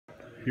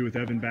Here with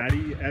Evan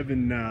Battey.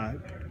 Evan,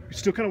 you're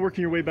still kind of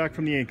working your way back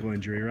from the ankle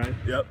injury, right?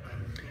 Yep.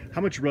 How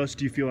much rust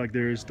do you feel like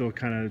there is still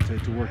kind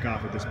of to work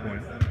off at this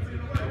point?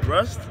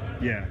 Rust?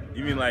 Yeah.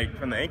 You mean like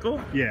from the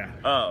ankle? Yeah.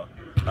 Oh,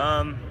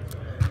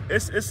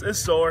 it's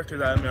sore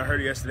because I hurt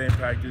it yesterday in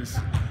practice,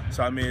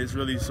 so it's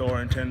really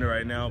sore and tender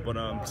right now. But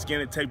just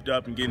getting it taped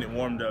up and getting it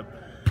warmed up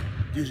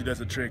usually does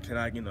a trick, and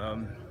I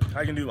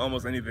can do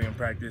almost anything in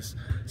practice.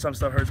 Some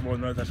stuff hurts more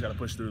than others. I just got to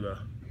push through though.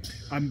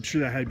 I'm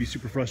sure that had to be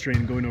super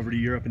frustrating going over to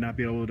Europe and not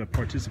being able to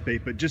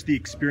participate, but just the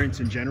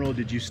experience in general,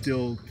 did you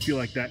still feel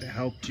like that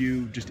helped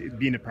you just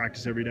being at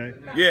practice every day?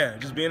 Yeah,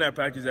 just being at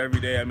practice every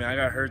day. I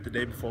got hurt the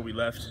day before we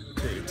left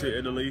to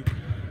Italy,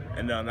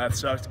 and that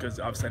sucked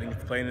because obviously I didn't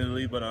get to play in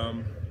Italy, but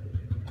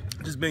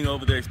just being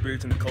over there,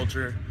 experiencing the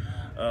culture,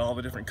 all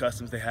the different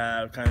customs they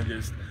have, kind of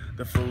just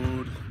the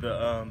food,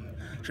 the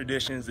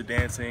traditions, the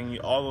dancing,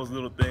 all those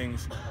little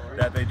things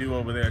that they do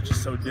over there are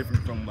just so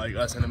different from like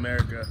us in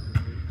America.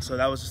 So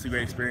that was just a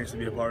great experience to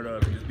be a part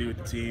of, and just be with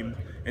the team,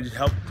 and just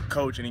help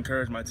coach and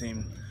encourage my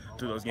team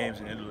through those games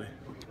in Italy.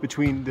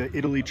 Between the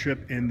Italy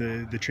trip and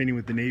the training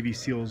with the Navy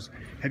SEALs,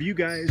 have you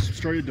guys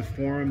started to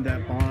form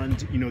that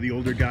bond, the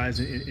older guys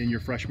in your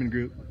freshman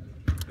group?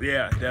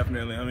 Yeah,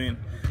 definitely.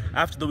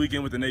 After the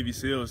weekend with the Navy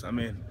SEALs,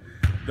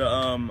 the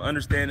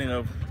understanding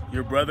of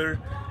your brother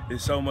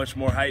is so much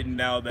more heightened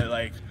now that,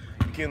 like,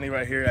 McKinley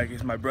right here, like,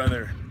 is my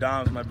brother,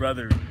 Dom's my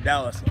brother,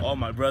 Dallas, all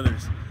my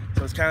brothers.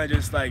 So it's kind of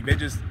just like they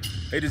just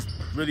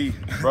really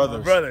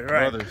brothers, right?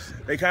 Brothers.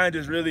 They kind of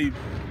just really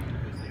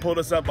pulled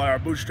us up by our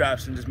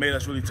bootstraps and just made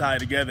us really tie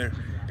together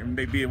and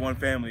be one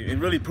family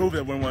and really prove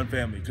that we're one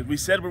family. Because we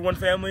said we're one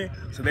family,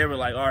 so they were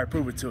like, all right,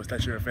 prove it to us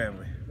that you're a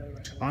family.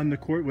 On the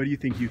court, what do you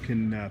think you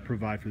can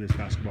provide for this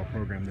basketball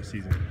program this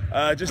season?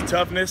 Just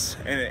toughness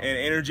and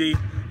energy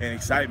and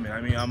excitement.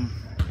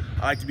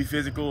 I like to be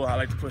physical. I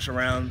like to push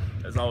around.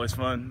 That's always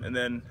fun. And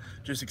then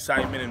just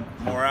excitement and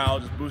morale,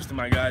 just boosting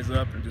my guys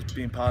up and just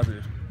being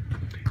positive.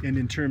 And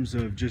in terms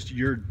of just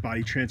your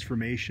body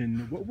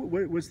transformation,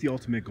 what's the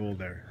ultimate goal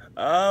there?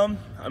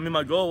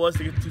 My goal was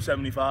to get to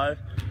 275.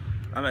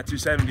 I'm at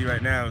 270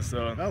 right now,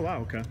 so. Oh,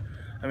 wow, okay.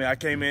 I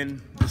came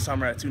in this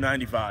summer at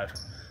 295.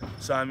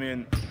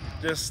 So,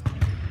 just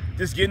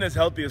getting as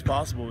healthy as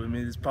possible,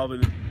 is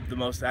probably the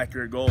most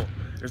accurate goal.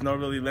 There's no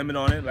really limit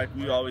on it, like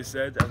we always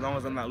said. As long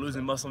as I'm not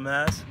losing muscle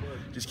mass,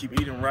 just keep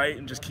eating right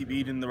and just keep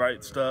eating the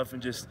right stuff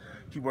and just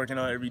keep working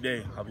out every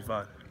day, I'll be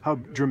fine. How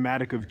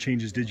dramatic of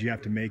changes did you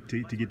have to make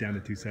to get down to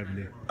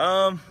 270?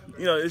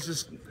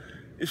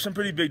 It's some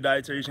pretty big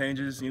dietary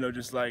changes,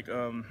 just like,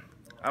 I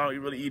don't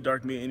really eat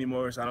dark meat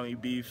anymore, so I don't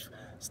eat beef,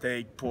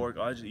 steak, pork.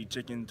 I just eat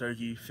chicken,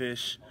 turkey,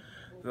 fish.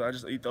 So I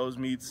just eat those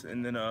meats,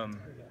 and then a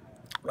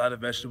lot of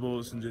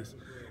vegetables, and just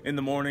in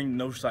the morning,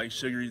 no like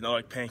sugary, no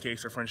like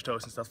pancakes or French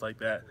toast and stuff like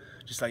that.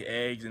 Just like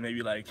eggs, and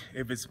maybe like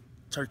if it's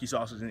turkey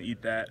sausage, and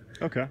eat that.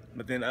 Okay.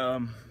 But then I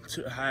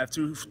have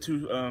two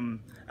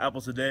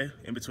apples a day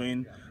in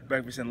between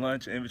breakfast and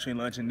lunch, in between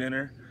lunch and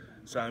dinner.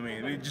 So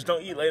we just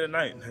don't eat late at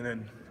night, and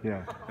then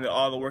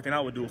all the working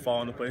out would do will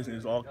fall into place, and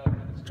it's all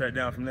tread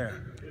down from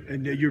there.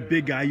 And you're a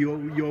big guy. You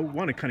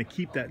want to kind of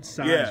keep that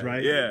size,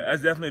 right? Yeah,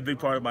 that's definitely a big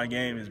part of my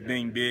game, is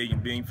being big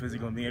and being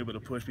physical and being able to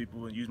push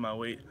people and use my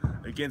weight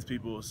against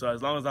people. So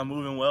as long as I'm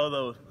moving well,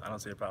 though, I don't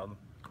see a problem.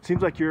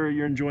 Seems like you're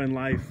enjoying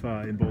life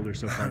in Boulder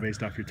so far,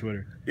 based off your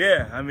Twitter.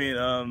 Yeah, I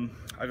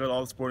go to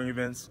all the sporting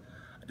events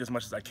just as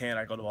much as I can.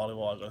 I go to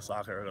volleyball, I go to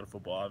soccer, I go to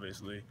football,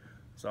 obviously.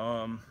 So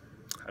I'm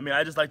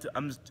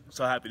just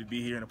so happy to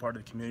be here and a part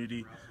of the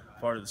community,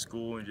 part of the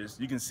school, and just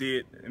you can see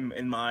it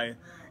in my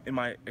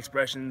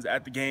expressions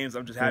at the games.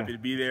 I'm just happy to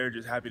be there,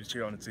 just happy to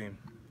cheer on the team.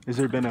 Has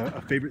there been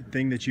a favorite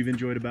thing that you've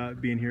enjoyed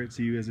about being here at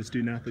CU as a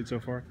student athlete so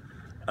far?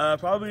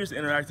 Probably just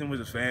interacting with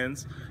the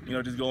fans.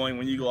 Just going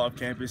when you go off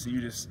campus and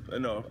you just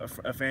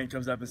a fan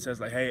comes up and says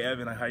like, "Hey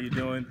Evan, how you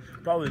doing?"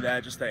 Probably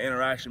that, just that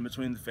interaction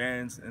between the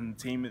fans and the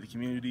team and the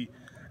community.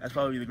 That's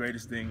probably the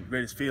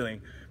greatest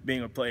feeling,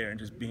 being a player and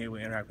just being able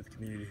to interact with the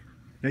community.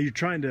 Now you're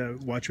trying to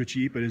watch what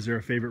you eat, but is there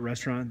a favorite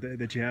restaurant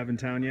that you have in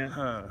town yet?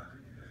 I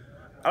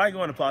like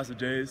going to Pasta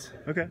J's.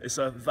 Okay.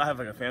 So if I have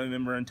like a family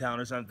member in town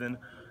or something,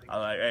 I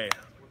like, hey,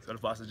 let's go to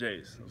Pasta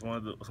J's. It's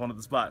one of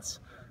the spots.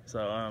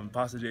 So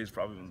Pasta J's is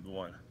probably the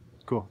one.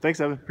 Cool. Thanks,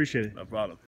 Evan. Appreciate it. No problem.